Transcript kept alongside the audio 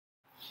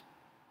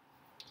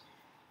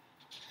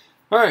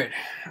All right.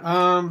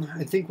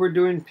 I think we're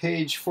doing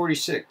page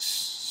 46.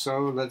 So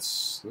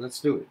let's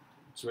do it.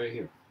 It's right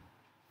here.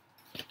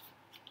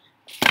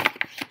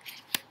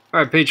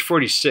 All right, page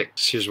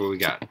 46. Here's what we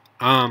got.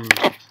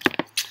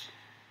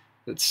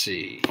 Let's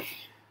see.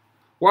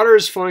 Water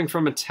is flowing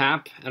from a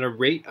tap at a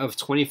rate of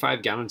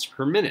 25 gallons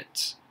per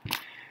minute.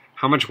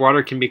 How much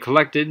water can be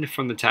collected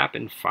from the tap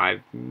in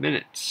 5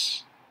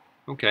 minutes?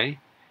 Okay.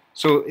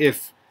 So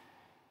if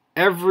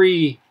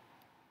every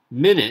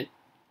minute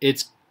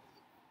it's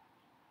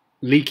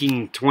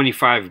leaking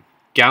 25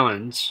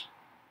 gallons,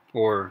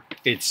 or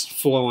it's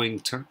flowing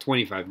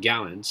 25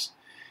 gallons,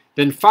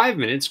 then 5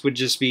 minutes would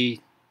just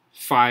be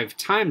 5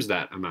 times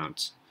that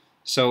amount.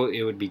 So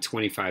it would be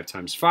 25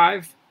 times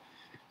 5.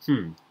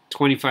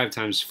 25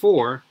 times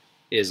 4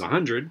 is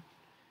 100.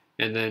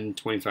 And then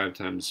 25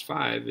 times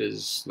 5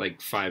 is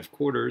like 5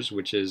 quarters,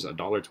 which is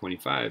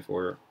 $1.25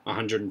 or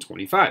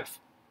 125.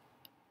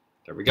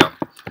 There we go.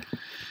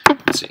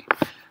 Let's see.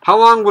 How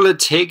long will it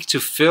take to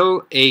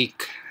fill a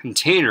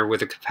container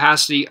with a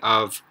capacity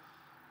of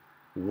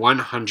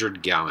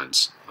 100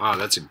 gallons? Oh,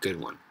 that's a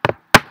good one.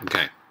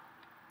 Okay.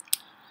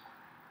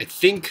 I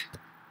think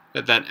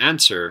that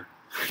answer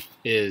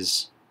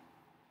is...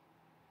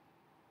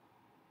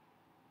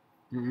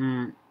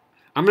 I'm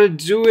going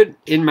to do it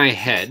in my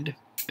head,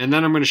 and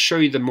then I'm going to show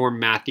you the more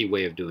mathy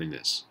way of doing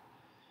this.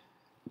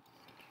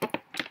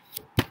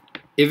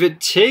 If it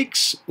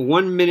takes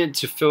 1 minute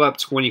to fill up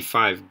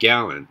 25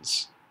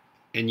 gallons,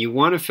 and you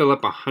want to fill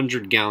up a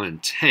 100-gallon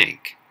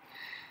tank,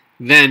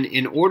 then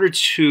in order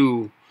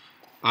to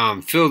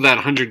fill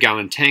that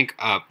 100-gallon tank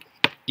up,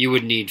 you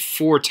would need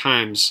 4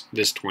 times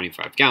this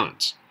 25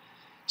 gallons.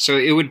 So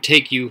it would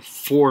take you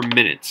 4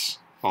 minutes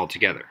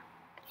altogether.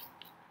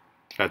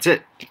 That's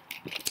it.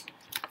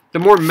 The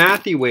more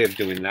mathy way of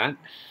doing that,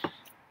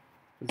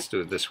 let's do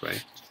it this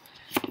way,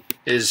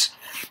 is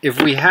if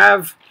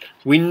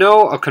we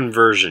know a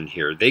conversion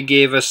here. They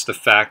gave us the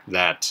fact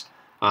that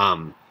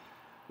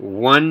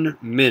 1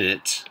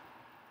 minute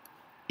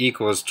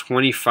equals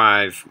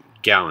 25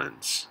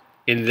 gallons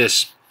in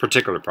this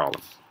particular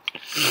problem.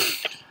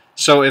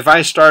 So if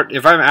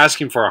I'm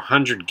asking for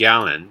 100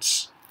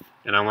 gallons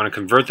and I want to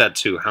convert that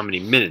to how many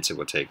minutes it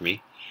will take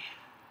me,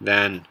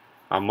 then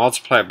I'll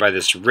multiply it by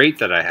this rate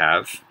that I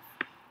have,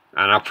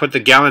 and I'll put the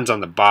gallons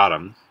on the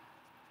bottom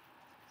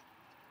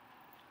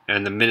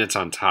and the minutes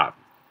on top.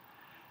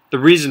 The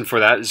reason for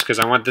that is because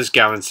I want this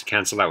gallons to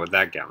cancel out with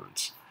that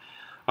gallons.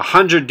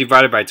 100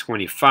 divided by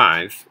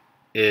 25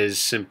 is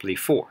simply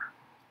 4.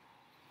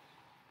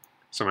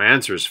 So my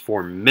answer is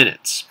 4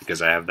 minutes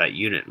because I have that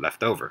unit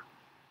left over.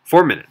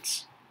 4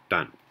 minutes.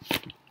 Done.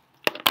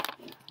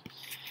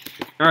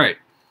 All right.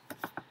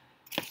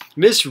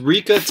 Miss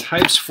Rika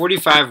types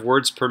 45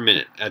 words per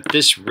minute. At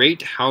this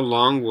rate, how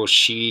long will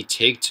she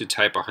take to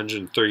type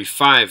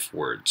 135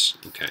 words?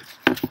 Okay.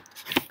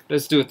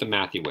 Let's do it the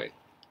mathy way.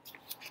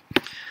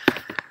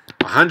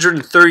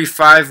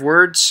 135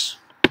 words.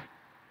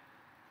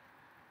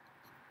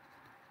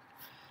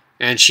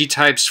 And she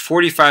types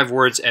 45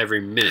 words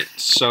every minute.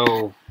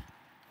 So,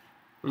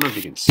 I don't know if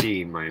you can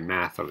see my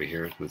math over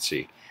here. Let's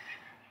see.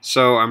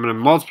 So, I'm going to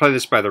multiply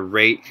this by the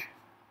rate.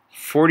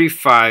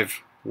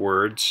 45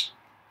 words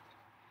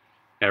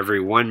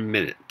every 1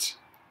 minute.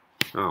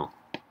 Oh,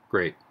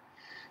 great.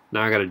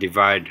 Now I got to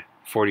divide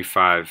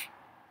 45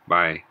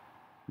 by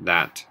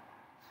that.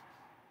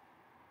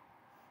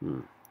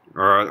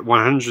 Or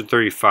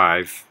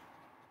 135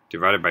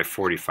 divided by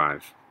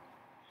 45.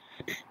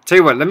 Tell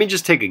you what, let me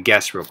just take a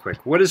guess real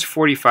quick. What is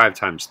 45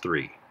 times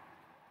 3?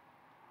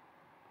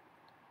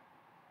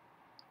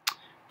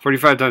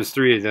 45 times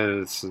 3,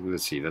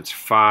 let's see, that's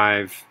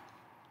 5,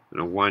 and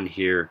a 1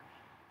 here.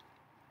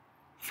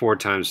 4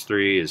 times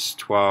 3 is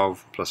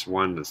 12, plus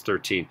 1, that's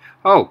 13.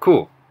 Oh,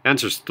 cool.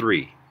 Answer's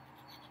 3.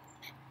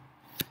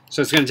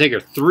 So it's going to take her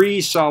 3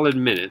 solid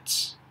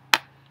minutes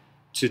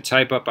to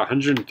type up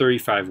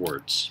 135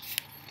 words.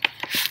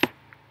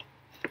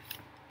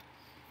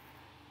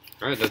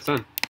 All right, that's done.